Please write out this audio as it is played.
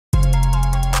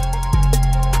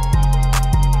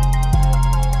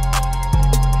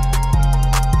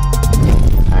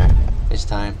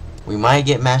We might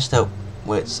get mashed up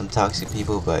with some toxic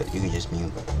people, but you can just mute.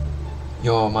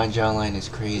 Yo, my jawline is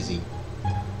crazy.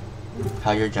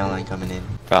 How your jawline coming in?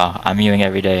 Bro, I'm muting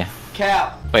every day.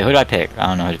 Cap! Wait, who do I pick? I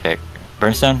don't know who to pick.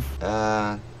 Brimstone?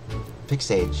 Pick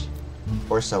Sage.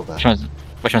 Or Sova.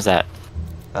 Which one's that?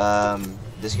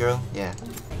 This girl? Yeah.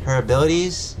 Her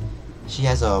abilities, she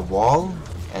has a wall,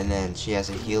 and then she has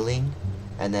a healing,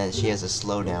 and then she has a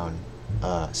slowdown.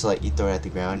 So like you throw it at the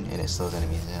ground and it slows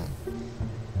enemies down.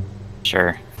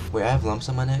 Sure. Wait, I have lumps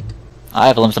on my neck? I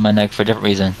have lumps on my neck for a different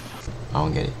reason. I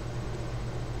don't get it.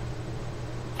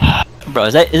 Bro,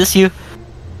 is this you?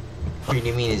 What do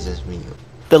you mean is this me?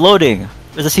 The loading!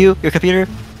 Is this you? Your computer?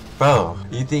 Bro,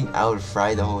 you think I would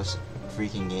fry the whole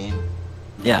freaking game?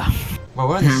 Yeah. Bro,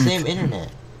 we're on the same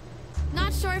internet.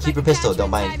 Not sure if Keep I your can pistol, catch don't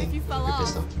you buy in time anything. if Keep you fell your off.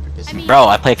 pistol, keep your pistol. Bro,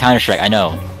 I play Counter-Strike, I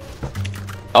know.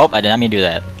 Oh, I didn't mean to do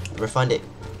that. Refund it.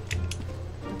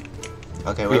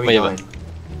 Okay, where are we going?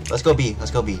 Let's go B,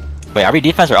 let's go B. Wait, are we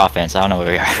defense or offense? I don't know where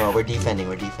we are. Well, we're defending,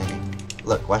 we're defending.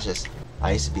 Look, watch this.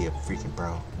 I used to be a freaking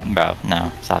pro. Bro,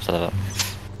 no. Stop.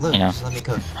 Look, You know. just let me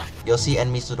cook. You'll see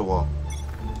enemies through the wall.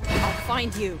 I'll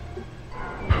find you.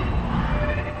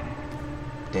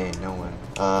 Dang, no one.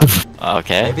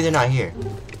 Okay. Maybe they're not here.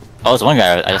 Oh, there's one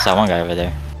guy. I just saw one guy over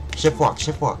there. Shift walk,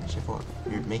 shift walk, shift walk.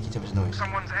 You're making too much noise.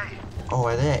 Someone's A. Oh,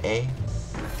 are they at A?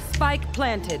 Spike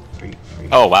planted. Free.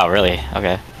 Oh, wow, really?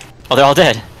 Okay. Oh, they're all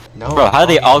dead. No. Bro, how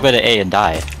do they all go to A and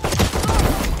die?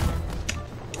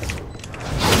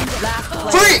 Last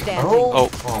player Free! standing. Oh,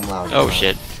 I'm loud. Oh,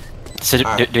 shit. So, do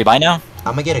Alright. we buy now?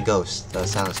 I'm gonna get a ghost, the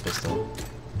silence pistol.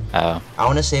 Oh. I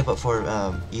wanna save up for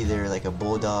either like a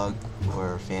bulldog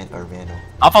or vandal.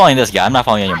 I'm following this guy. I'm not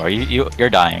following you anymore. You're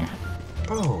dying.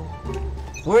 Bro,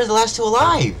 where's the last two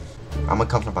alive? I'm gonna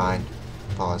come from behind.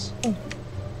 Pause.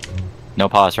 No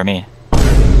pause for me.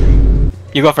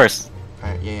 You go first.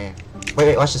 Alright, yeah.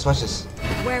 Wait, watch this, watch this.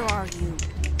 Where are you?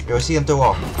 Yo, see him through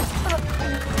wall.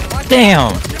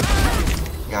 Damn.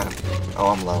 Got him. Oh,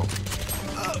 I'm low.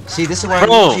 See, this is why I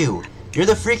Bro. need you. You're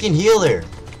the freaking healer.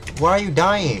 Why are you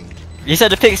dying? You said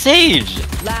to pick Sage.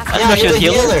 Last I didn't Yeah, know she you're was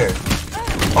the healer.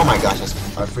 healer. Oh my gosh,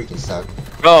 I freaking suck.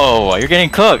 Bro, you're getting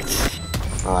cooked.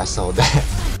 Oh, I sold that.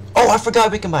 Oh, I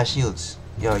forgot we can buy shields.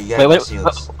 Yo, you Wait, got what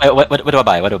shields. do I buy? What do I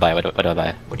buy? What do I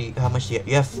buy? What do you? How much do you?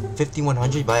 You have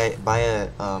 5100. Buy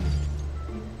a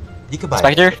You could buy.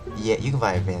 Spectre? Yeah, you can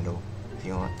buy a vandal if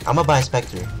you want. I'm gonna buy a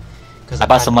spectre. Cause I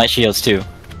bought some light shields too.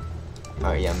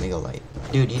 Alright, yeah, mega light.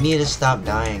 Dude, you need to stop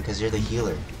dying because you're the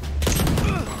healer.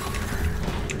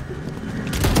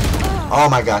 Oh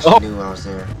my gosh, I knew I was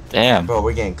there. Damn. Bro,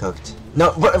 we're getting cooked.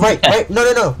 No, right,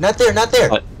 no, not there, not there.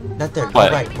 What? Not there.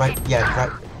 What? Right, yeah,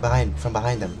 right from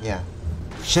behind them, yeah.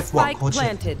 Shift walk, Spike hold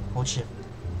planted. shift, hold shift.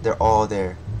 They're all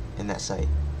there in that site.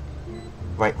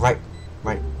 Right.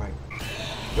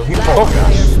 Yo, here, oh my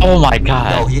gosh. Oh my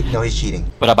god. No, he's cheating.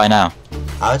 What do I buy now?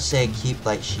 I would say keep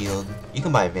light shield. You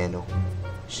can buy a vandal.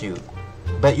 Shoot.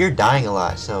 But you're dying a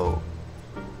lot, so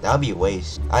that would be a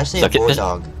waste. I'd say So a get this-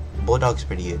 bulldog. Bulldog's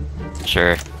pretty good.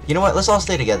 Sure. You know what? Let's all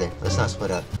stay together. Let's not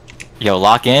split up. Yo,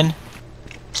 lock in.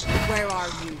 Where are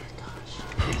you?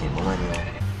 Freaking millennial.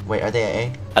 Wait, are they at A?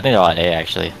 I think they're on A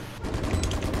actually.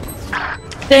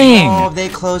 Dang. Oh, they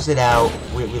closed it out.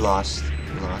 We lost.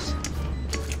 We lost.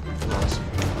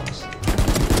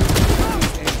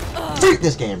 Freak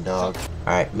this game, dog.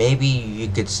 Alright, maybe you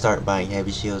could start buying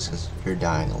heavy shields because you're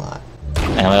dying a lot.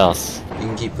 And what else? You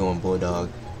can keep going bulldog.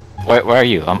 Where are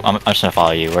you? I'm just gonna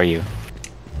follow you. Where are you?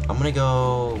 I'm gonna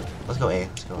go. Let's go A.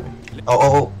 Let's go A.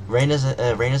 Oh. Reyna's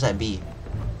at B.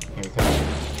 Here it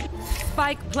comes.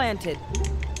 Spike planted.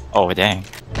 Oh dang.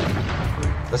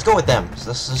 Let's go with them. So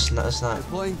let's not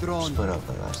split up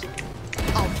like last time.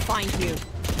 I'll find you.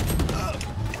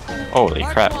 Holy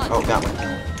Mark crap. one. Oh, got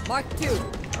one. Mark 2.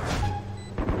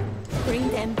 Bring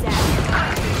them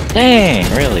down. Dang,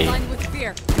 really? Line with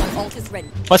fear. My ult is ready.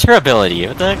 What's her ability?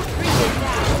 What the heck? Bring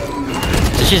them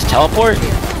down. Did she just teleport?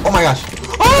 Oh my gosh.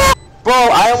 Oh! Bro,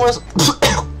 I almost.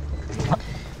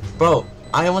 Bro,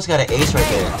 I almost got an ace right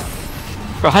there.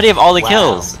 Bro, how do you have all the Wow.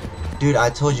 kills? Dude, I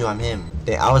told you I'm him.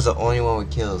 I was the only one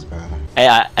with kills, bro. Hey,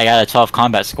 I got a 12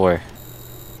 combat score.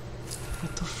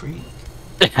 What the freak?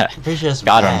 I'm pretty sure it's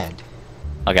Got him. bad.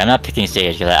 Okay, I'm not picking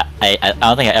Sage because I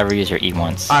don't think I ever used her E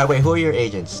once. Alright, wait, who are your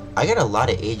agents? I got a lot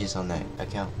of agents on that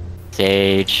account.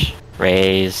 Sage,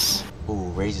 Raze, Ooh,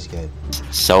 Raze is good.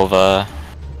 Sova,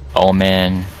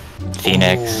 Omen,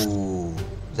 Phoenix. Ooh.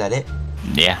 Is that it?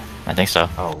 Yeah, I think so.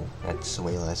 Oh, that's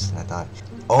way less than I thought.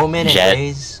 Omen and Jet.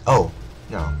 Raze. Oh,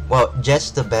 no. Well, Jet's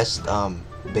the best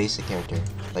basic character.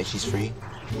 Like, she's free.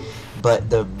 But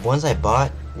the ones I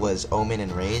bought was Omen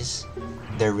and Raze.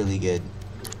 They're really good.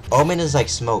 Omen is like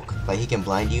smoke. Like he can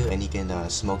blind you and he can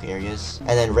smoke areas. And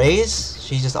then Raze,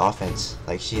 she's just offense.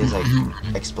 Like she has like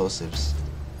explosives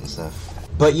and stuff.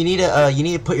 But you need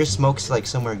to put your smokes like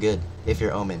somewhere good if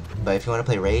you're Omen. But if you want to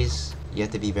play Raze, you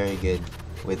have to be very good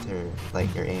with her,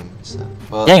 like your aim and stuff.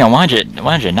 Well, Dang,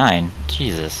 109.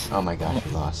 Jesus. oh my gosh,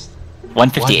 we lost.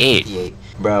 158. 158.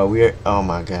 Bro, we're, oh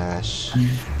my gosh.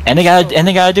 And they got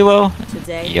a duo.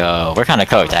 Today. Yo, we're kind of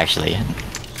cooked actually.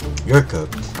 You're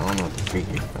cooked. I don't know what the freak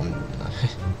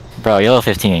you're Bro, you're level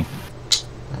 15.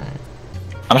 Alright.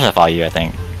 I'm just gonna follow you, I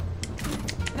think.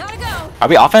 Gotta go. Are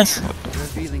we offense?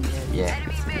 Yeah.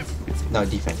 No,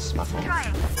 defense, my fault.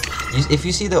 If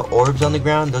you see the orbs on the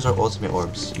ground, those are ultimate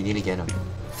orbs. You need to get them.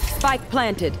 Spike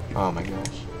planted. Oh my gosh.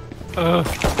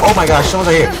 Oh my gosh, someone's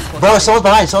right here. Bro, someone's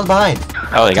behind.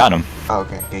 Oh, they got him. Oh,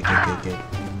 okay. Good.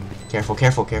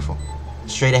 Careful.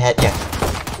 Straight ahead, yeah.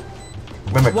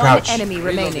 Remember, One crouch. enemy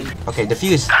remaining. Okay,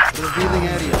 defuse. Revealing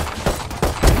area.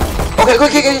 Okay.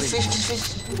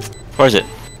 Where is it?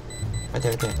 Right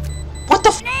there. What the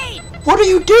f- What are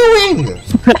you doing?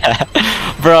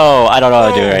 Bro, I don't know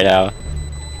what to do right now.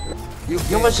 You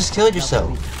almost just killed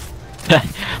yourself.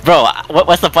 Bro,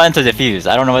 what's the button to defuse?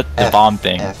 I don't know what the F, bomb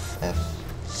thing. F.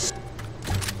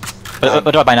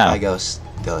 What do I buy now? I ghost.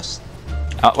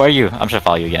 Where are you? I'm just gonna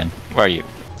follow you again. Where are you?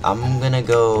 I'm gonna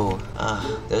go.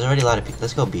 There's already a lot of people.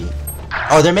 Let's go B.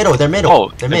 Oh, they're middle. Oh,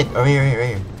 they're mid. Right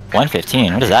here.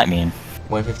 115. What does that mean?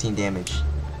 115 damage.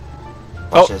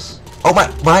 Oh. Watch this. Oh my!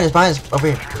 Behind us. Over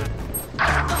here.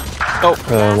 Oh,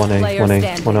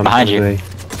 1A. One on Behind you. A.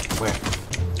 Where?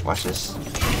 Watch this.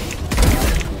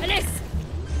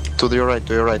 To your right.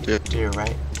 To your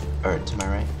right, or to my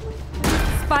right.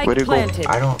 Spike Where'd you go? planted.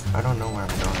 I don't know where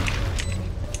I'm going.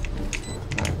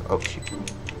 Oh shoot.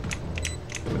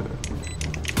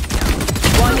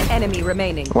 One enemy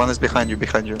remaining. One is behind you.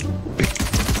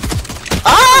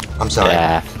 I'm sorry.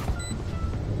 yeah.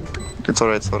 It's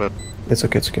alright. It's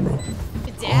okay, bro.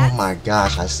 Oh my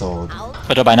gosh, I sold.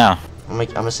 What do I buy now? I'm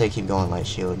gonna say keep going light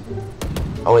shield.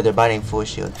 Oh wait, they're biting full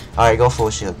shield. Alright, go full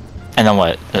shield. And then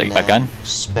what? Like And a gun?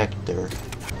 Spectre.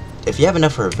 If you have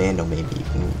enough for a Vandal, maybe you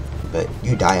can. But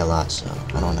you die a lot, so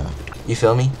I don't know. You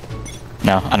feel me?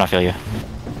 No, I don't feel you.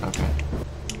 Okay.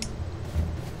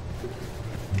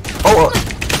 Oh!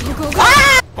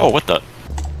 Oh, what the?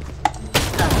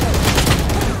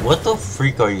 What the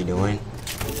freak are you doing?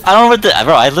 I don't know what the.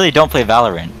 Bro, I literally don't play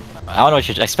Valorant. I don't know what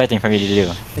you're expecting from me to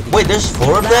do. Wait, there's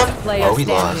 4 of them? Player Oh, we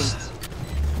standing. lost.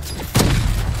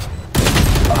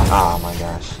 Oh my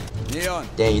gosh.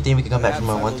 Dang, you think we can come back from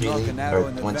a 1-3 lead?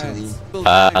 Or 1-2 lead?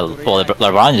 Well,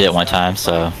 LeBron did it one time,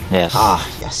 so yes. Ah,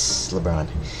 yes, LeBron.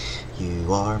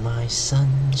 You are my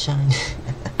sunshine.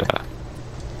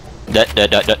 Do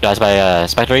I buy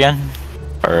Spectre again?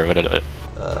 Or what?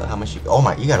 How much you... Oh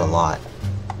my, you got a lot.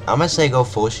 I'm gonna say go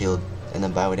full shield, and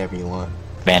then buy whatever you want.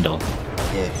 Vandal.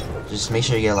 Yeah, just make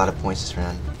sure you get a lot of points this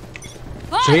round.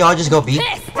 Should we all just go B?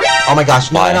 Oh my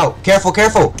gosh, no. Careful.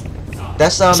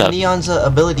 That's up? Neon's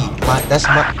ability. That's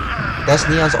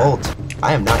Neon's ult.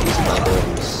 I am not using my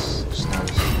abilities. Just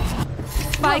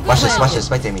notice. Spike Watch planted. this,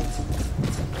 spectate me.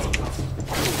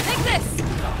 Take this.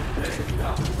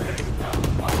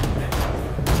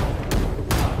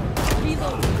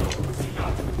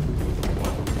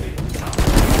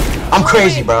 I'm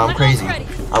crazy, bro. I'm crazy. Ready.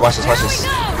 Alright, watch this.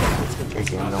 Here we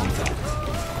go. Okay, I'm going.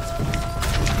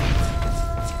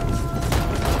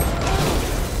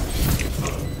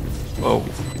 Whoa.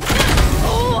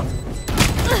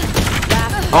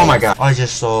 Oh my god, I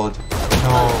just sold.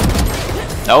 No.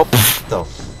 Nope. What the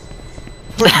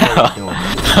f- What are you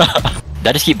doing? Did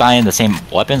I just keep buying the same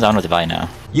weapons? I don't know what to buy now.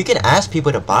 You can ask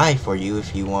people to buy for you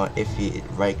if you want, if you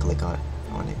right click on it.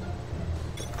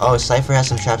 Oh, Cypher has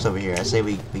some traps over here. I say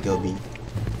we go B.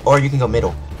 Or you can go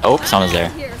middle. Oh, someone's there.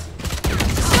 Here.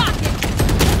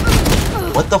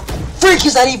 What the freak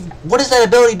is that even? What does that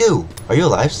ability do? Are you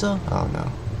alive still? Oh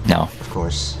no. No. Of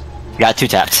course. Got 2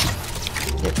 taps.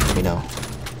 Yep, we know.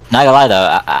 Not gonna lie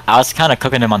though, I was kind of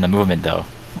cooking him on the movement though.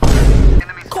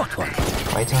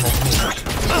 Why you telling that to me?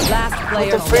 Last What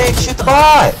player the frick? Shoot the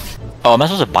bot! Oh, am I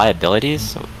supposed to buy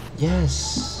abilities?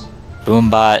 Yes.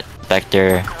 Boombot,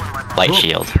 Spectre, Light Boom.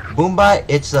 Shield. Boombot,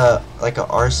 it's like a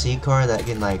RC car that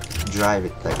can like drive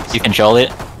it. Like You control it?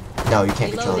 No, you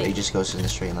can't control it. Reloading. It just goes in a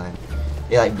straight line.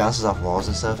 It like bounces off walls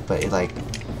and stuff, but it like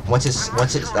once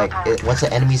the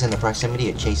enemy's in the proximity,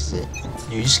 it chases it.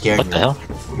 You just scared What me. the hell?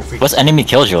 You freak. What's enemy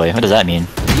killjoy? What does that mean?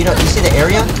 You know, you see the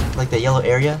area, like the yellow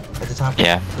area at the top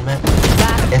Yeah. of the map.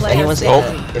 Last If player anyone's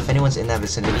standing. if anyone's in that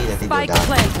vicinity, I think they'll Spike die.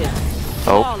 planted.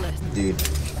 Oh. Flawless.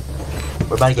 Dude,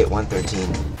 we're about to get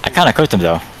 113. I kind of cooked him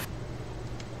though.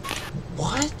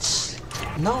 What?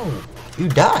 No, you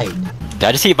died. Did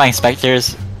I just keep buying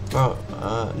specters? Bro,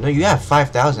 no, you have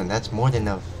 5,000. That's more than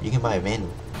enough. You can buy a Vandal.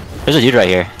 There's a dude right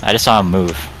here. I just saw him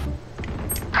move.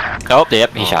 Oh,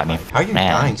 yep, he shot me. How are you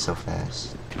Man. dying so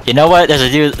fast? You know what? There's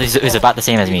a dude who's about the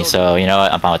same as me, so you know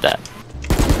what? I'm fine with that.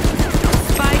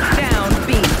 Spike down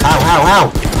B.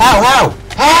 How?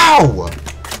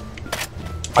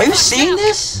 Are you seeing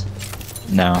this?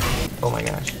 No. Oh my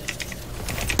gosh.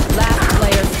 Last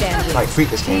player standing. Alright, freak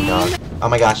this game, dog. Oh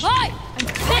my gosh. Hi!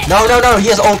 I'm No, he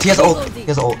has ult, he has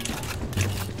ult.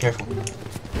 Careful.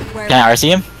 Can I RC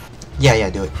him? Yeah,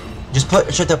 do it. Just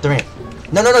shut up the ramp.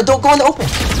 No, don't go in the open.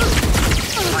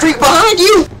 Freak behind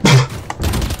you!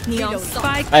 Neon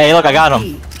Spike. Hey, look, I got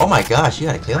him. Oh my gosh, you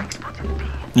got a kill?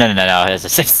 No. It's a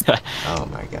 6. Oh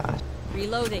my gosh.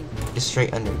 reloading. Just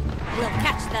straight under. We'll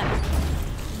catch them.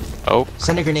 Oh.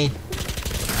 Send a grenade.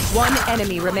 One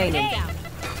enemy remaining.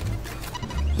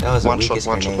 That was the One weakest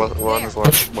shot, grenade.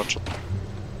 one shot.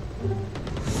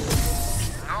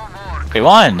 We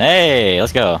won. Hey,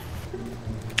 let's go.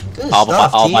 Good All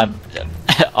stuff, by team.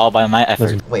 all by my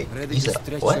effort. Wait, you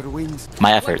said what?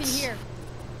 My Weapon efforts. here.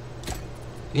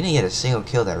 You didn't get a single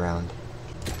kill that round.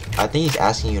 I think he's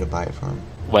asking you to buy it for him.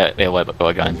 What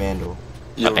A gun? Vandal.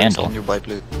 A Vandal. Can you buy,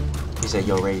 please? He said,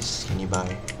 "Yo, Race, can you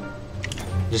buy?"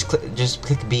 Just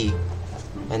click B.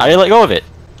 And I didn't let go of it.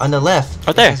 on the left.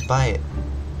 Right there. Just buy it.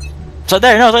 It's right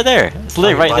there. No, it's right there. It's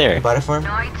literally right You there. bought it for him?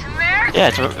 Yeah,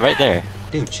 it's right there.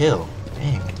 Dude, chill.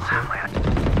 Dang.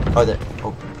 What the fuck?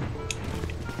 Oh.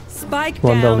 Spike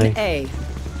One down down A.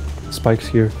 Spike's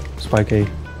here. Spike A.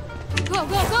 Go!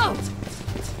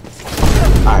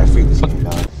 Alright, freak this game,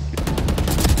 dog.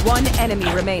 One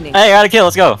enemy remaining. Hey, I got a kill.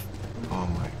 Let's go. Oh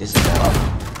my, this is bad.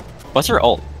 What's her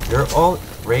ult? Your ult,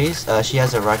 Raze, she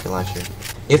has a rocket launcher.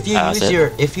 If you That's use it.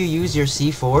 your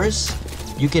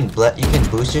C4s, you can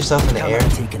boost yourself in the air,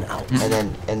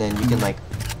 and then you can like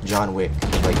John Wick,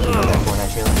 like you know that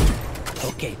Fortnite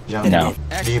trailer. Okay. John No. Wick.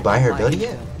 Did you buy her ability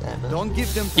yet? That ability? Don't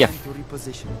give them time Yeah. to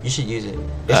reposition. You should use it.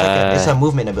 It's like it's a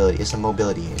movement ability. It's a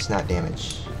mobility. It's not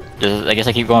damage. I guess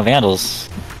I keep going Vandals.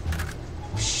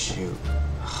 Shoot.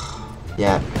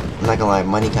 Yeah, I'm not gonna lie.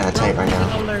 Money kind of tight right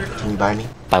now. Can you buy me?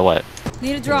 By what?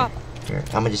 Need a drop. Here,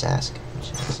 I'ma just ask.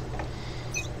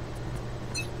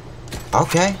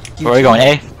 Okay. Where are we going?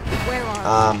 A? Where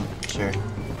are Sure.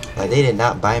 Like they did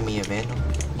not buy me a Vandal.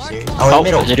 You serious? Oh, Oh, in the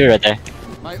middle. there's a dude right there.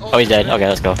 Oh, he's dead. Okay,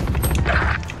 let's go.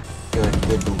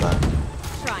 Good Boomba.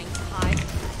 we? Trying to hide.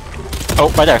 Oh,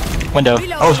 right there. Window.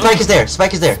 Oh, Spike is there.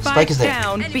 Spike is there. Spike Spike is there.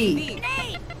 down B.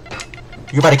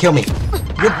 You're about to kill me.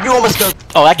 You almost killed.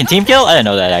 Oh, I can team kill? I didn't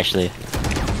know that actually.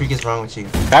 Freak is wrong with you.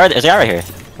 There's a guy right here.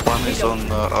 One is on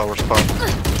our spot.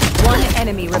 One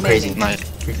enemy I'm crazy. remaining. Nice.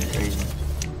 Freaking crazy.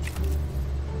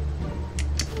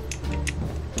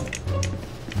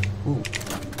 Ooh.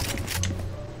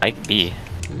 Like B.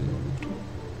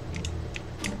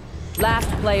 Last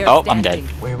player Oh, standing. I'm dead.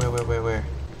 Where?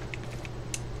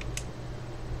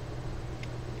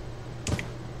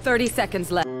 30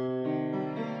 seconds left.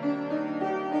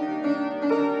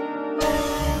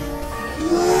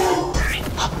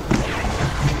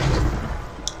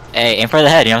 Hey, aim for the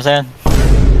head, you know what I'm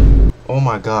saying? Oh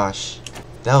my gosh.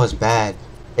 That was bad.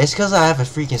 It's cause I have a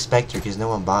freaking Spectre cause no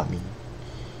one bought me.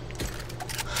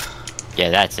 Yeah,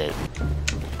 that's it.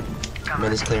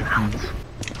 Mid is clear.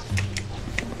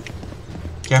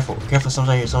 Careful,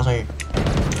 someone's right here.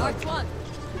 Marked one.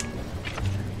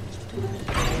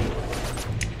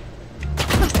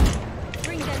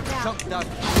 Bring them down. Shot that.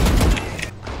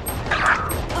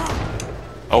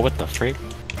 Oh, what the freak?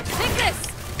 Take this.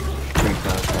 Freak,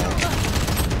 that was bad.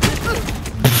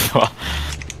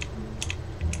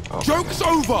 Oh, Joke's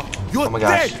over. You're oh my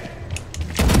gosh. dead.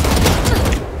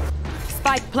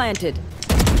 Spike planted.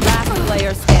 Last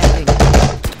player standing.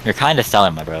 You're kind of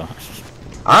selling, my bro.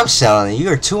 I'm selling it.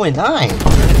 You're 2 and 9.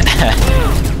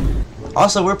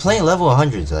 Also, we're playing level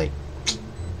 100s. Like,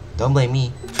 don't blame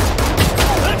me.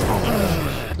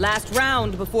 Last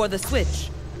round before the switch.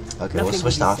 Okay, we'll Nothing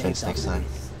switch will to be offense saved next after time.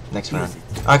 this. Next Use round.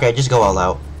 it. Okay, just go all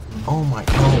out. Oh my,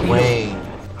 no way.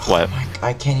 What?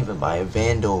 I can't even buy a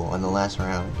Vandal on the last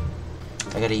round.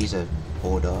 I gotta use a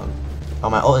Bulldog. Oh,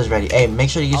 my ult is ready. Hey, make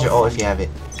sure to use your ult if you have it.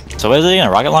 So what is it again?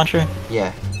 A rocket launcher?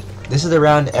 Yeah. This is the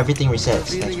round everything resets.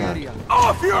 Next Revealing round. area.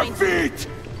 Off your feet!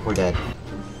 We're dead.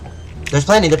 They're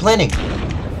planning.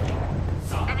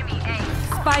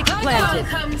 Spike planted.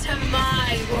 Welcome to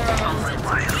my world.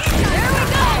 Here we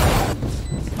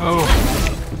go.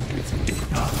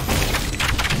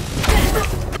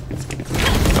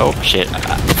 Oh shit.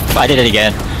 I did it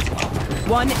again.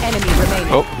 One enemy remaining.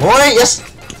 Oh. Boy, yes!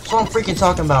 That's what I'm freaking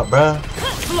talking about, bruh.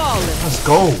 Flawless. Let's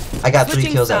go. I got 3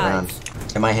 Switching kills that sides. round.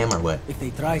 Am I him or what? If they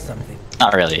try something.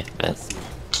 Not really, but.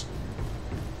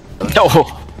 No!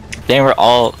 They were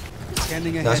all.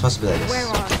 Standing That was supposed to be like this. Where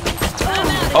are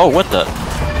we? Oh, what the?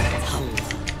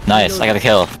 Nice, I got a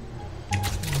kill.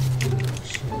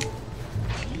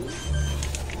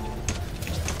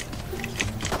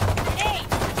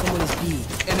 Someone is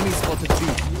B. Enemy spotted B.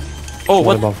 Oh, What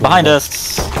what? about Behind volleyball?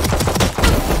 us.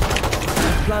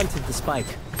 Planted the spike.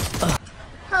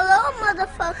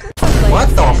 What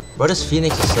the? Bro, this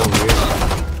Phoenix is so weird.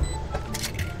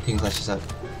 He can clutch this up.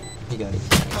 He got it.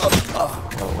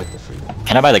 Oh, what the freak?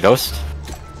 Can I buy the ghost?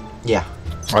 Yeah.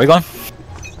 Where are we going?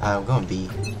 I'm going B.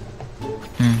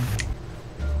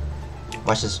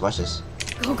 Watch this, watch this.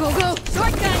 Go, go, go!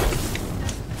 Shortcut!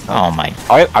 Oh my.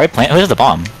 Are we playing? Who's the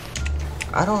bomb?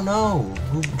 I don't know.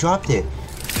 Who dropped it?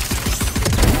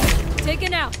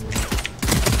 Taken out.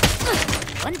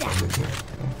 One down.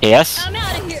 Yes? I'm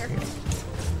out of here.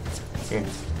 Here.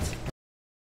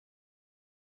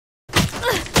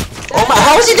 Oh my,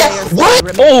 how is he dead?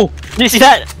 What? Oh! Did you see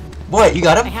that? What, you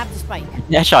got him? have the spike.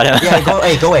 Yeah, I shot him. Yeah, go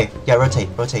A, go A. Yeah, rotate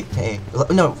to A.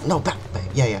 No, no, back.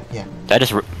 Yeah. Did I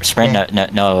just sprint?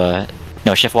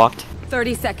 No shift walked?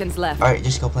 30 seconds left. Alright,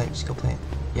 just go play it.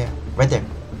 Yeah, right there.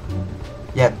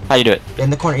 Yeah, How you do it? in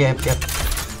the corner, yep.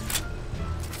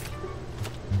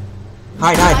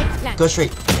 Hide. Go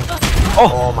straight. Yeah.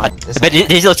 Oh my. But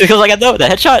did you see those 2 kills I got though? The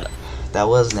headshot? That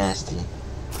was nasty.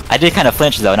 I did kind of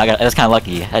flinch though, and I was kind of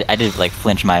lucky. I did like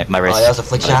flinch my wrist. Oh, that was a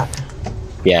flick shot?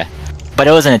 Yeah. But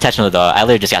it wasn't intentional though. I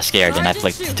literally just got scared and I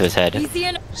flicked to his head. Easy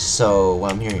enough. So,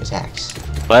 what I'm hearing is hacks.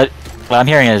 But what I'm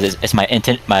hearing is it's my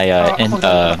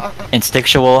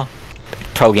instinctual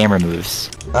pro gamer moves.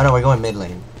 Oh no, we're going mid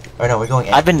lane. Or no, we're going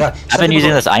A. I've been No, using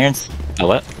go- this irons. Oh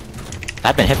what?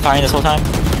 I've been hip firing this whole time.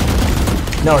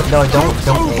 No, don't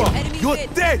aim. Enemy You're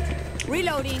hit. dead!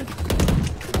 Reloading.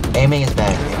 Aiming is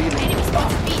bad. Enemy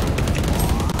spot B.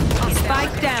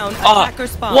 Spike down. Oh, Attacker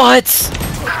spawn. what?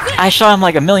 I shot him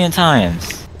like a million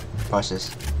times. Watch this.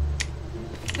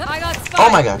 I got spike. Oh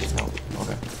my gosh, no.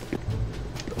 Okay.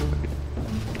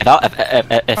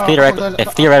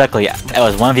 If theoretically it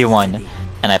was 1v1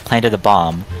 and I planted the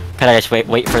bomb, could I just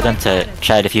wait for them to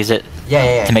try to defuse it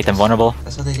Yeah. to make them vulnerable?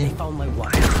 That's what they do. Found my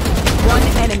wire. One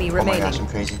enemy Oh my remaining. gosh, I'm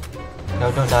crazy.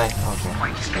 No, don't die.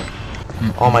 Okay. Just go.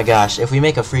 Oh my gosh, if we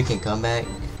make a freaking comeback,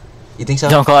 you think so?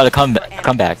 Don't call it a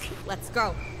comeback. Let's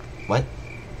go. What?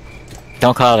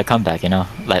 Don't call it a comeback, you know?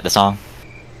 Like the song.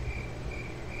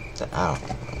 I don't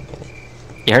get it.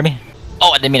 You heard me?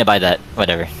 Oh, I didn't mean to buy that.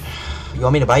 Whatever. You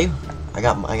want me to buy you? I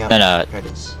got No.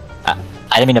 credits. I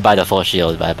didn't mean to buy the full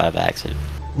shield by accident.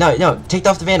 No, take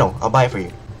off the Vandal. I'll buy it for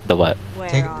you. The what?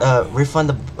 Take refund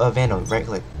the Vandal. Right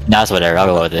click. No, it's whatever. I'll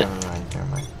go with it. Never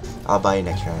mind. I'll buy you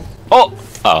next round. Oh!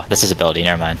 Oh, this is ability.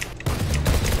 Never mind.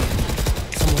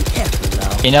 Someone careful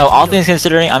now. You know, all things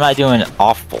considering, I'm not doing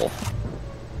awful.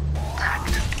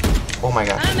 Oh my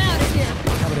gosh. I'm out of here.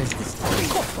 How is this?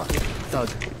 Thug.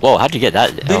 Whoa, how'd you get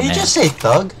that? Did Oh, he man. just say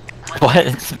thug? What?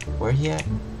 Where he at?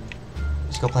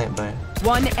 Let's go plant, bud.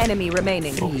 One enemy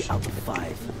remaining. 3 out of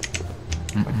 5.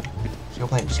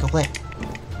 Just go plant.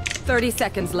 30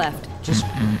 seconds left. Just.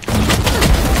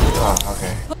 Oh,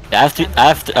 okay. I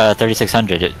have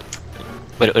 3600.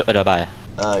 What do I buy?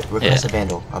 Request Yeah. a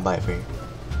Vandal. I'll buy it for you.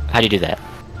 How do you do that?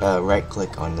 Right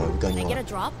click on the gun you Can I get a want.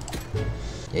 drop?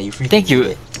 Yeah, you freaking Thank you.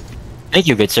 did it. Thank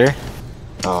you, good sir.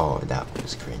 Oh, that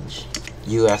was cringe.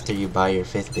 You after you buy your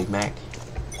 5th Big Mac?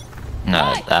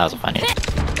 No, that was funny.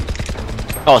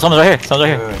 Oh, someone's right here.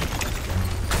 Someone's right here. Wait.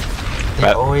 They're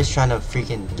Right. always trying to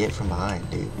freaking get from behind,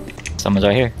 dude. Someone's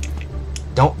right here.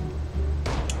 Don't.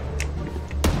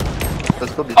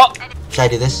 Let's go B. Oh! Should I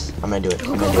do this? I'm gonna do it.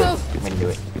 I'm gonna do it. Go, I'm gonna do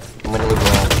it. I'm gonna loop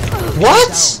around.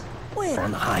 What? We're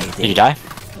on high Did you die?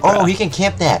 Oh, he can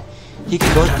camp that. He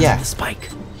can go. Yeah, The spike.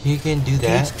 he can do Cage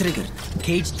that. triggered.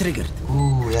 Cage triggered.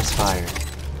 Ooh, that's fire.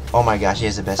 Oh my gosh, he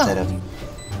has the best setup.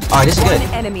 Alright, this is One good.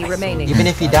 enemy remaining. Even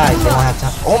if he dies, they don't have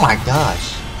time. Oh my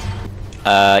gosh.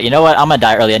 You know what? I'm gonna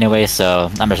die early anyway, so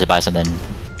I'm gonna buy something.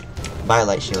 Buy a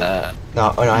light shield. No,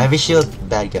 heavy shield,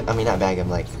 bad gun. I mean, not bad gun,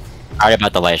 like. I already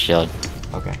bought the light shield.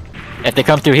 Okay. If they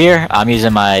come through here, I'm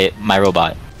using my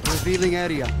robot. Revealing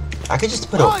area. I could just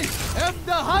put a.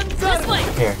 This way.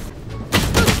 Here.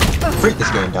 Freak this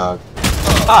game, dog.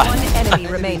 Ah! One enemy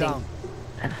remaining.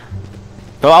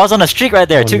 Bro, I was on a streak right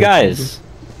there. One 2 mid, guys.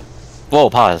 Whoa,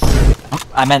 pause.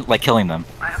 I meant like killing them.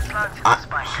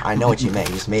 I know what you meant.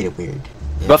 You just made it weird.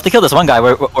 We have to kill this one guy.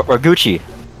 We're Gucci.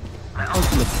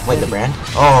 Wait, the brand?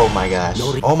 Oh my gosh.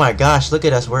 Oh my gosh, look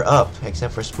at us. We're up.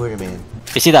 Except for Spooderman.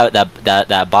 You see that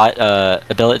bot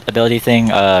ability thing?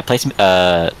 Placement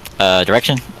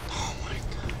direction. Oh my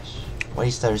gosh. Why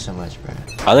you stutter so much, bro?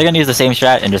 Are they gonna use the same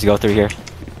strat and just go through here?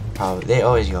 Probably. They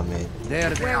always go mid. There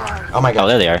they are. Oh my Oh, god.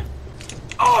 there they are.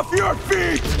 Off your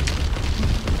feet!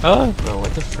 Oh, Bro,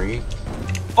 what the freak?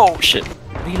 oh shit.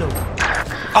 Reload.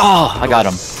 Oh, I got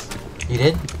him. You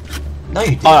did? No,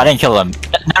 you did. Oh, I didn't kill him.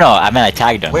 No, I meant I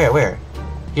tagged him. Where?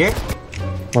 Here?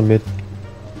 One mid.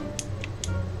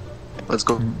 Let's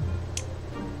go.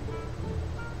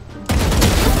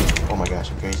 Oh my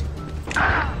gosh, I'm crazy.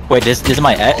 Wait, this is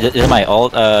my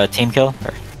old team kill?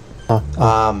 Or-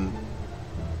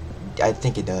 I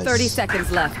think it does. 30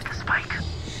 seconds left.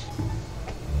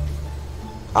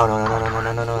 Oh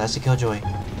no, that's the killjoy.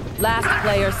 Last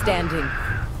player standing.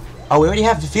 Oh, we already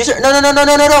have diffuser.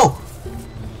 No.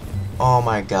 Oh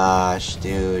my gosh,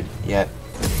 dude. Yep.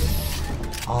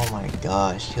 Oh my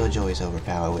gosh, killjoy is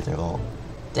overpowered with her ult.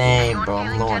 Dang, bro,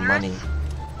 I'm low on money.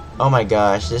 Oh my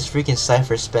gosh, this freaking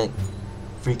Cypher spent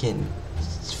freaking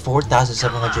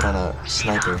 4,700 on a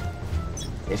sniper.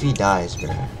 If he dies, bro.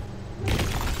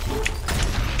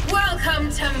 Welcome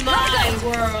to my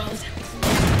world.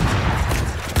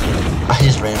 I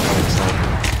just ran from the sniper.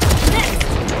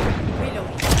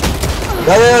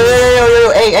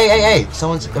 Yo, hey,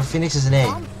 someone's, Phoenix is an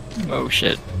A. Oh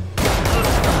shit.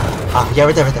 Ah, yeah,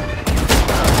 right there.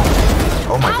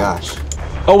 Oh my gosh.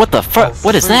 Oh, what the fuck?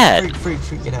 What is that? Freak,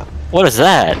 get out. What is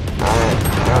that?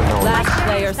 I don't know. Last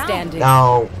player standing.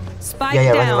 No. Spike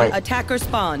Yeah, down. right. Attacker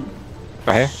spawn.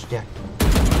 Right here? Yeah.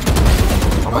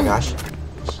 Oh my gosh.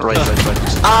 Right.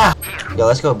 Ah! Yo,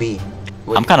 let's go B.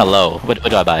 I'm kind of low. What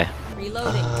do I buy?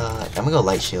 Reloading. I'm gonna go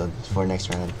light shield for next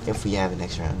round, if we have a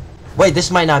next round. Wait,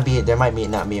 this might not be it. There might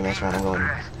not be a next round. I'm going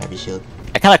heavy shield.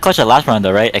 I kind of clutched it last round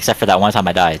though, right? Except for that one time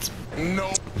I died.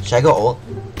 Should I go ult?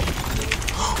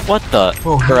 What the?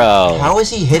 Bro, Bro. how is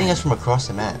he hitting us from across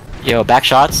the map? Yo, back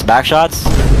shots.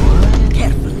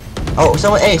 Oh,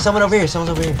 someone over here.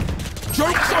 Someone's over here.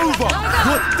 Joke's over!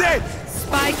 You're dead!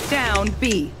 Spike down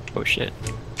B. Oh shit.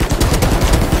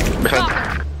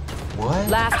 Behind. What?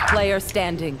 Last player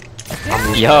standing.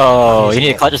 Yo, you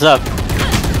need to clutch us up.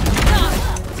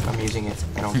 I'm using it.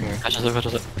 I don't care. Clutch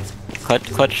us up.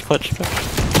 Clutch.